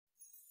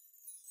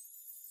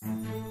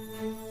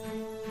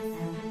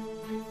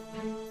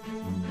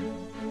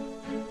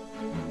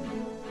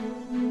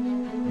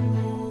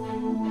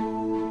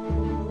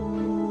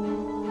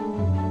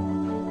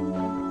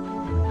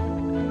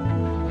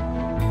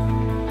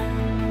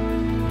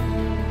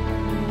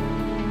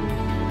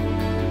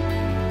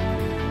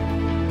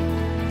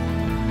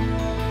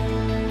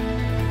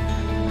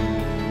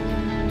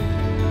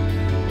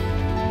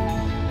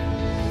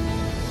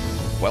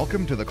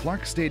Welcome to the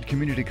Clark State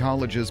Community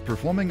College's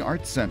Performing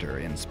Arts Center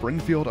in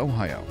Springfield,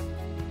 Ohio.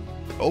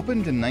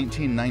 Opened in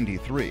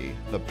 1993,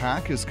 the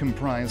PAC is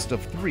comprised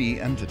of three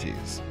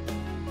entities: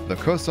 the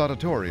Kuss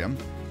Auditorium,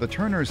 the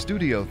Turner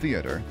Studio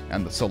Theater,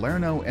 and the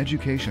Salerno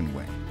Education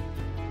Wing.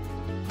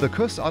 The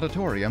Kuss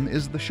Auditorium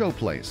is the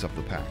showplace of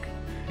the PAC.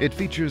 It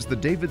features the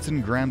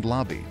Davidson Grand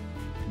Lobby.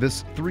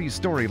 This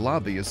three-story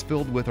lobby is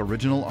filled with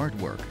original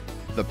artwork,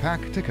 the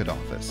PAC ticket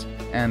office,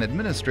 an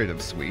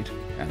administrative suite,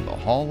 and the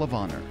Hall of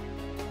Honor.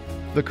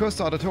 The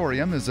Kuss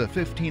Auditorium is a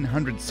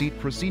 1,500-seat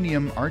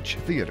proscenium arch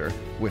theater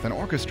with an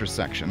orchestra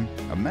section,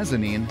 a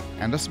mezzanine,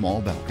 and a small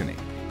balcony.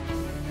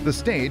 The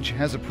stage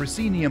has a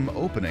proscenium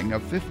opening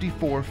of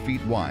 54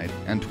 feet wide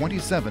and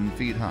 27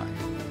 feet high.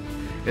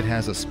 It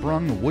has a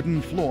sprung wooden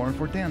floor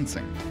for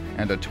dancing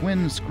and a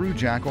twin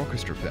screwjack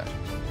orchestra pit.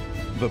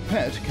 The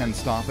pit can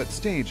stop at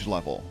stage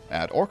level,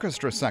 at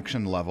orchestra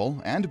section level,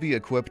 and be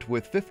equipped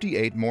with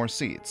 58 more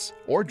seats,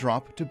 or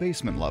drop to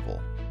basement level.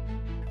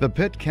 The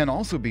pit can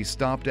also be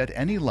stopped at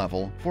any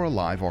level for a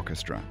live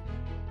orchestra.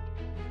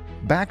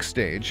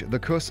 Backstage, the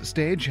Kuss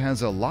stage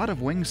has a lot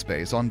of wing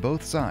space on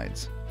both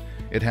sides.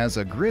 It has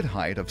a grid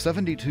height of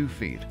 72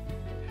 feet.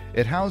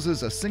 It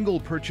houses a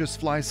single-purchase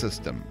fly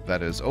system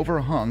that is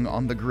overhung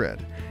on the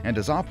grid and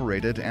is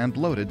operated and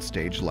loaded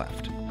stage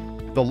left.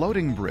 The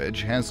loading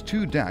bridge has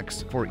 2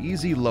 decks for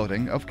easy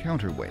loading of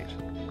counterweight.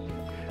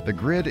 The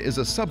grid is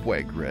a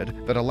subway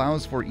grid that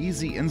allows for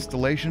easy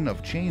installation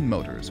of chain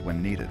motors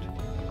when needed.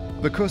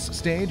 The Kuss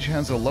stage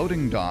has a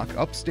loading dock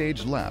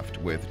upstage left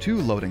with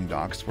 2 loading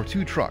docks for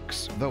 2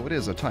 trucks, though it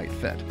is a tight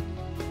fit.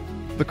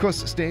 The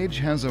Kuss stage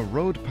has a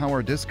road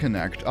power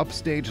disconnect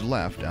upstage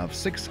left of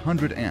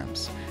 600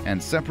 amps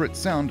and separate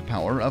sound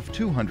power of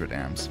 200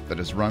 amps that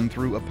is run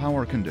through a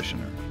power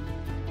conditioner.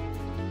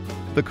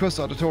 The Kuss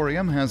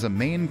Auditorium has a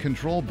main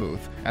control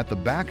booth at the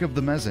back of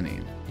the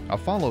mezzanine, a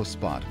follow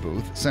spot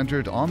booth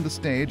centered on the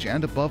stage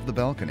and above the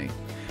balcony,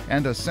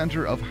 and a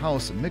center of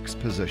house mix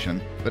position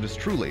that is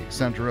truly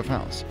center of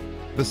house.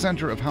 The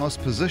center of house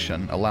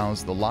position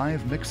allows the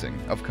live mixing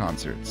of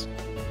concerts.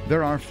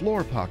 There are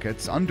floor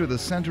pockets under the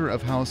center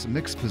of house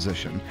mix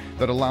position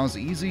that allows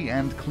easy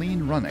and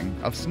clean running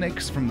of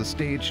snakes from the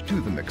stage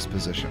to the mix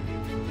position.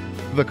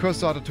 The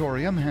Kuss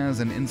Auditorium has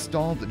an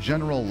installed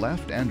general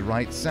left and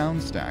right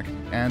sound stack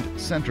and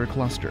center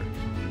cluster.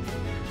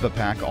 The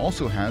PAC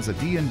also has a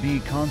D&B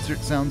concert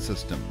sound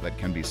system that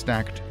can be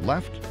stacked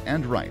left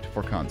and right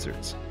for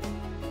concerts.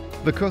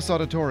 The Kuss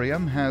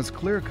Auditorium has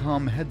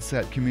ClearComm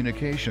headset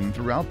communication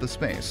throughout the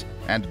space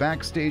and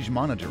backstage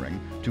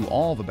monitoring to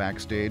all the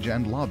backstage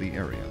and lobby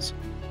areas.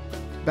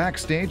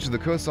 Backstage, the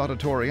Kuss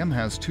Auditorium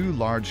has 2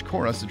 large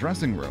chorus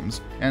dressing rooms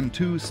and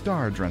 2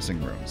 star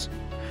dressing rooms.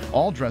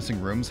 All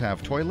dressing rooms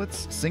have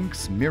toilets,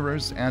 sinks,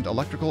 mirrors, and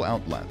electrical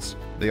outlets.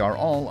 They are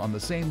all on the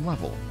same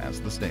level as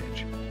the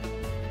stage.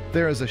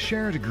 There is a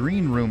shared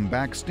green room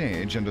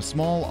backstage and a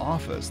small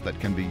office that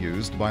can be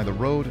used by the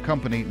road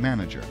company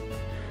manager.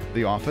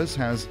 The office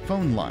has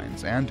phone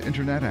lines and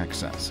internet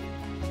access.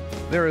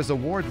 There is a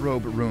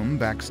wardrobe room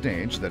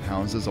backstage that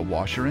houses a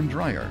washer and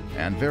dryer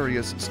and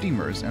various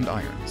steamers and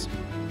irons.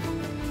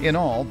 In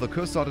all, the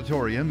Kuss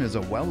Auditorium is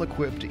a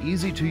well-equipped,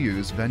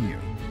 easy-to-use venue.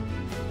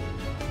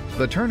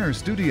 The Turner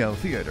Studio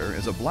Theater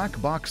is a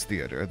black box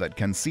theater that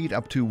can seat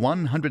up to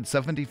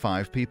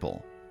 175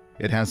 people.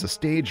 It has a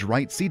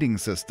stage-right seating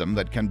system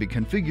that can be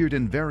configured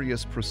in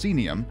various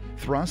proscenium,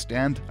 thrust,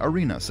 and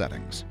arena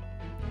settings.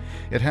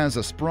 It has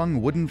a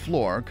sprung wooden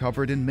floor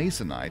covered in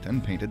masonite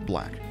and painted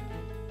black.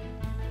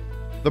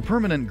 The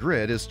permanent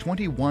grid is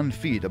 21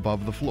 feet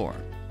above the floor.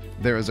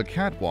 There is a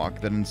catwalk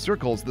that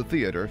encircles the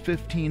theater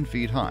 15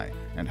 feet high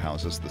and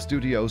houses the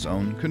studio's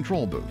own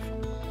control booth.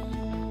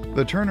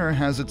 The Turner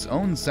has its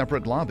own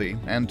separate lobby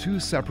and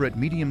 2 separate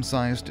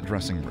medium-sized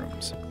dressing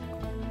rooms.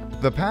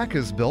 The PAC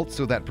is built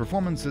so that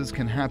performances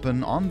can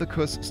happen on the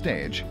Kuss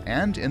stage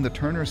and in the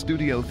Turner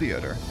Studio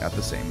Theater at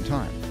the same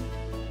time.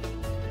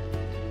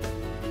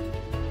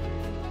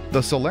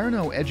 The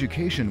Salerno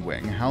Education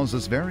Wing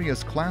houses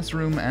various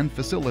classroom and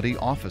facility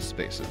office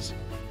spaces.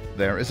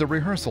 There is a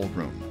rehearsal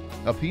room,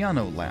 a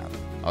piano lab,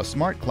 a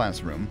smart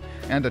classroom,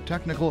 and a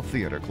technical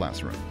theater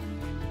classroom.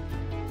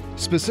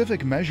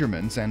 Specific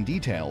measurements and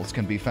details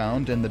can be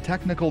found in the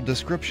technical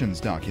descriptions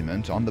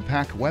document on the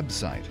PAC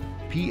website,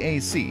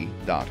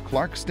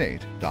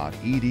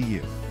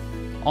 pac.clarkstate.edu.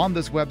 On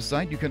this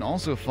website, you can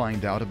also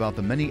find out about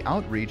the many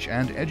outreach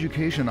and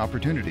education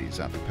opportunities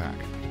at the PAC.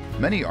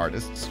 Many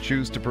artists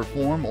choose to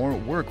perform or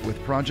work with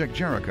Project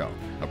Jericho,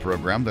 a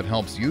program that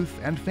helps youth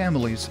and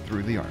families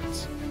through the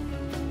arts.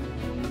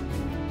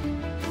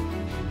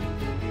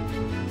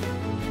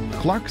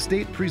 Clark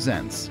State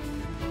presents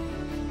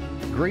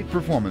great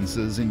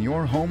performances in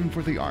your home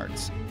for the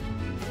arts.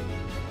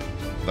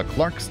 The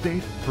Clark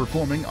State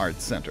Performing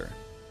Arts Center.